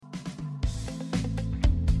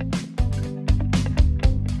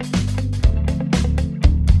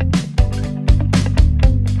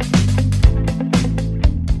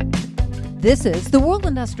This is the World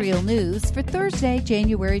Industrial News for Thursday,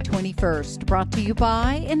 January 21st, brought to you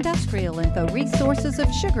by Industrial Info Resources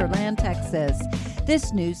of Sugar Land, Texas.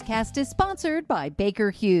 This newscast is sponsored by Baker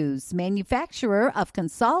Hughes, manufacturer of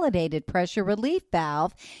consolidated pressure relief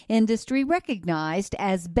valve, industry recognized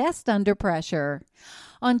as best under pressure.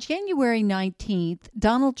 On January 19th,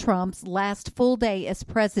 Donald Trump's last full day as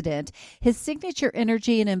president, his signature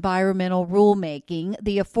energy and environmental rulemaking,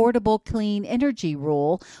 the Affordable Clean Energy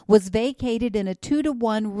Rule, was vacated in a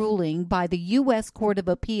 2-1 ruling by the U.S. Court of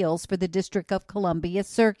Appeals for the District of Columbia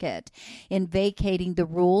Circuit. In vacating the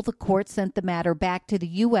rule, the court sent the matter back to the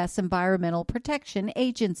U.S. Environmental Protection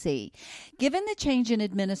Agency. Given the change in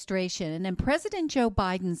administration and President Joe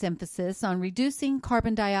Biden's emphasis on reducing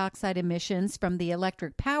carbon dioxide emissions from the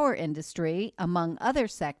electric power industry, among other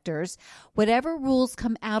sectors, whatever rules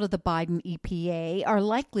come out of the Biden EPA are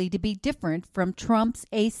likely to be different from Trump's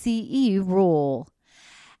ACE rule.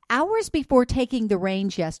 Hours before taking the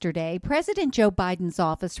reins yesterday, President Joe Biden's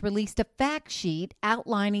office released a fact sheet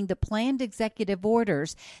outlining the planned executive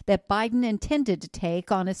orders that Biden intended to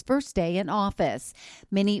take on his first day in office.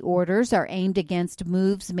 Many orders are aimed against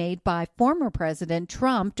moves made by former President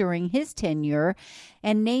Trump during his tenure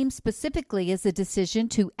and named specifically as a decision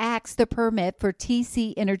to axe the permit for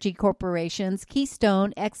TC Energy Corporation's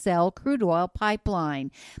Keystone XL crude oil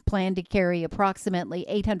pipeline, planned to carry approximately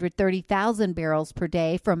 830,000 barrels per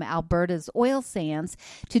day from Alberta's oil sands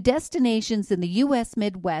to destinations in the U.S.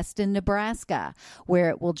 Midwest and Nebraska, where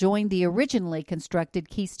it will join the originally constructed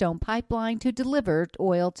Keystone pipeline to deliver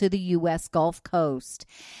oil to the U.S. Gulf Coast.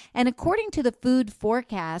 And according to the Food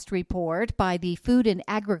Forecast report by the Food and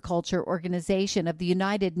Agriculture Organization of the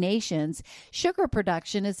United Nations, sugar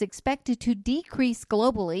production is expected to decrease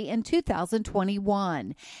globally in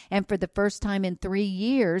 2021. And for the first time in 3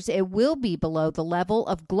 years, it will be below the level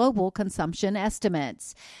of global consumption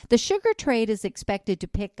estimates. The sugar trade is expected to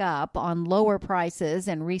pick up on lower prices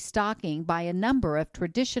and restocking by a number of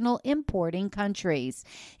traditional importing countries.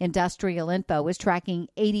 Industrial Info is tracking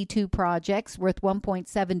 82 projects worth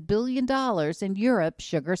 $1.7 billion in Europe's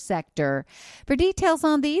sugar sector. For details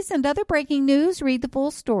on these and other breaking news, read the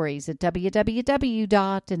full stories at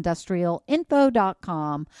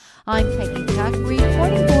www.industrialinfo.com. I'm Peggy Tuck,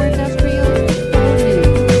 reporting for Industrial Info News.